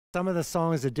Some of the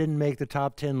songs that didn't make the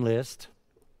top 10 list,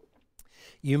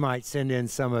 you might send in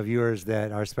some of yours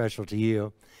that are special to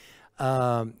you.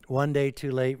 One Day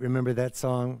Too Late, remember that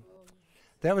song?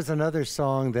 That was another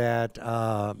song that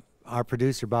our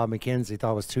producer, Bob McKenzie,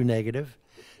 thought was too negative,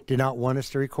 did not want us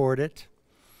to record it.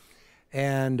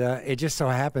 And it just so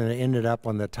happened it ended up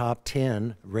on the top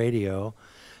 10 radio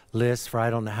list for I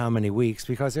don't know how many weeks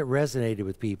because it resonated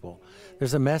with people.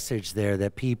 There's a message there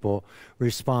that people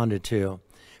responded to.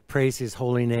 Praise His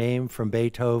Holy Name from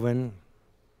Beethoven.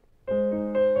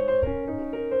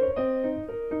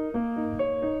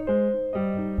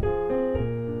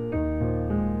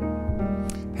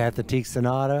 Pathetique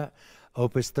Sonata,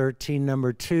 Opus 13,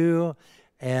 number 2.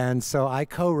 And so I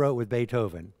co-wrote with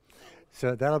Beethoven.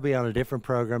 So that'll be on a different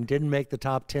program. Didn't make the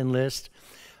top 10 list.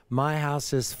 My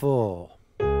House is Full.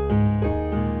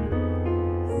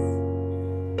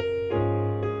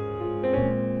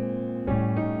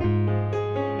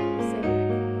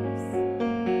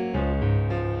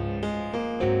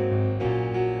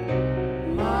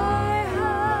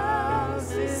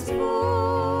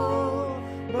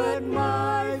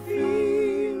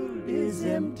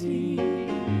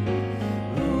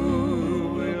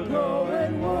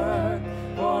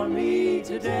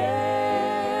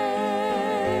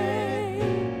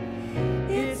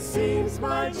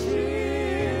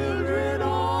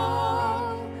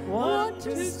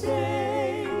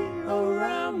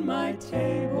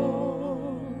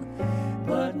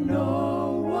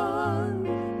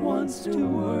 To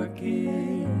work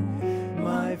in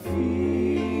my field.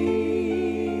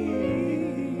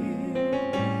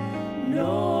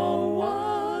 No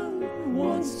one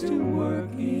wants to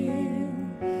work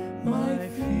in my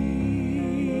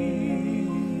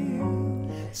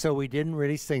field. So we didn't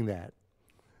really sing that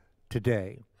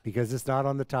today because it's not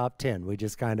on the top 10. We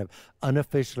just kind of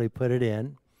unofficially put it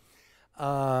in.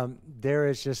 There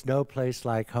is just no place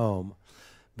like home.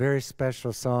 Very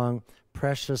special song,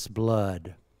 Precious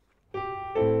Blood.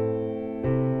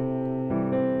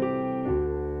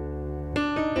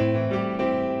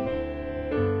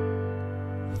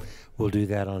 We'll do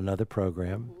that on another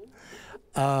program.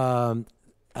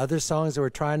 Other songs that we're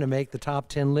trying to make the top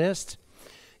 10 list,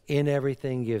 In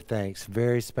Everything Give Thanks.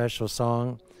 Very special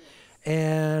song.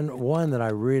 And one that I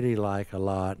really like a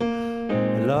lot.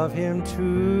 Love Him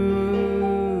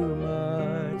too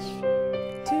much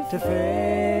to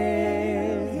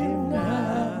fail Him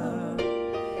now.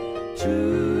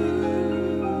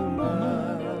 Too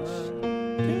much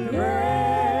to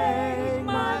break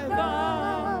my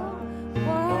vow.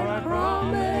 For I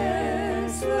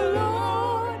promised the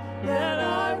Lord that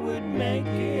I would make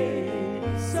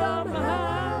it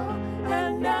somehow.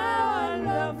 And now I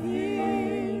love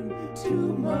Him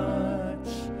too much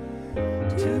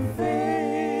to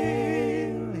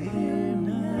fail Him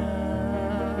now.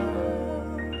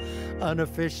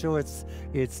 Unofficial,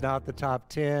 it's not the top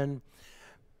 10.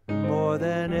 More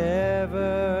than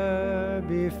ever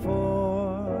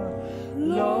before,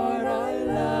 Lord, I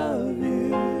love You.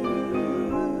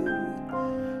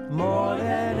 More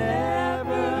than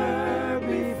ever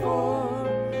before,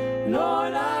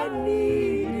 Lord, I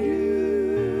need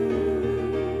You.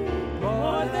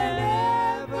 More than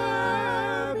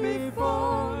ever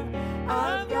before,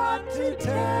 I've got to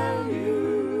tell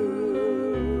You,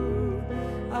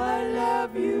 I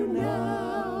love You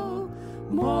now.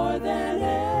 More than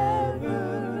ever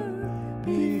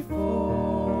before.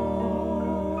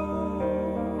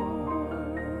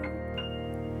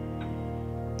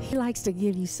 He likes to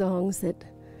give you songs that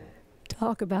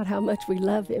talk about how much we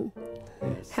love Him,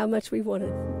 how much we want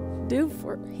to do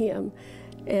for Him,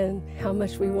 and how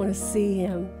much we want to see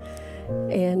Him.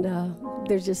 And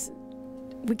there's just,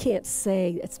 we can't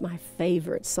say it's my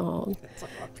favorite song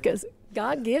because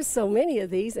God gives so many of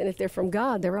these, and if they're from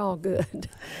God, they're all good.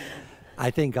 I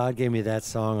think God gave me that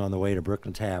song on the way to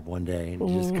Brooklyn Tab one day, and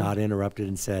just God interrupted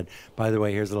and said, by the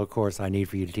way, here's a little course I need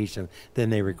for you to teach them.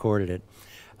 Then they recorded it.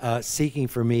 Seeking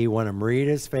for Me, one of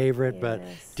Marita's favorite, Yes. but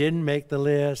didn't make the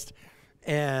list.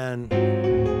 And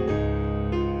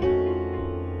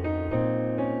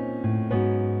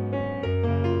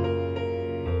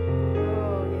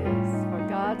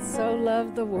So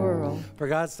loved the world. For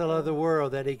God so loved the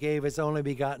world that He gave His only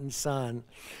begotten Son.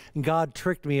 And God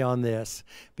tricked me on this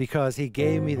because He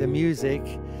gave me the music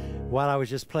while I was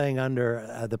just playing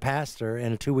under the pastor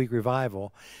in a 2-week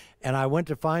revival. And I went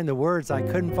to find the words. I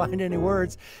couldn't find any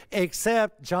words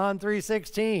except John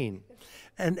 3:16.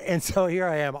 And so here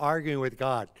I am arguing with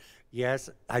God. Yes,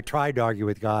 I tried to argue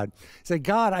with God. I said,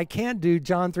 God, I can't do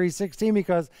John 3:16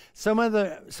 because so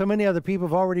many other people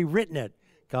have already written it.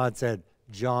 God said,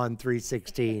 John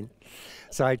 3:16.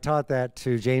 So I taught that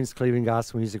to James Cleveland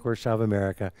Gospel Music Workshop of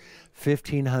America,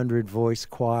 1,500 voice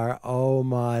choir. Oh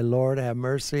my Lord, have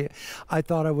mercy. I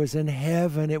thought I was in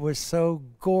heaven. It was so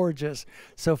gorgeous,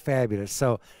 so fabulous.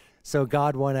 So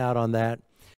God won out on that.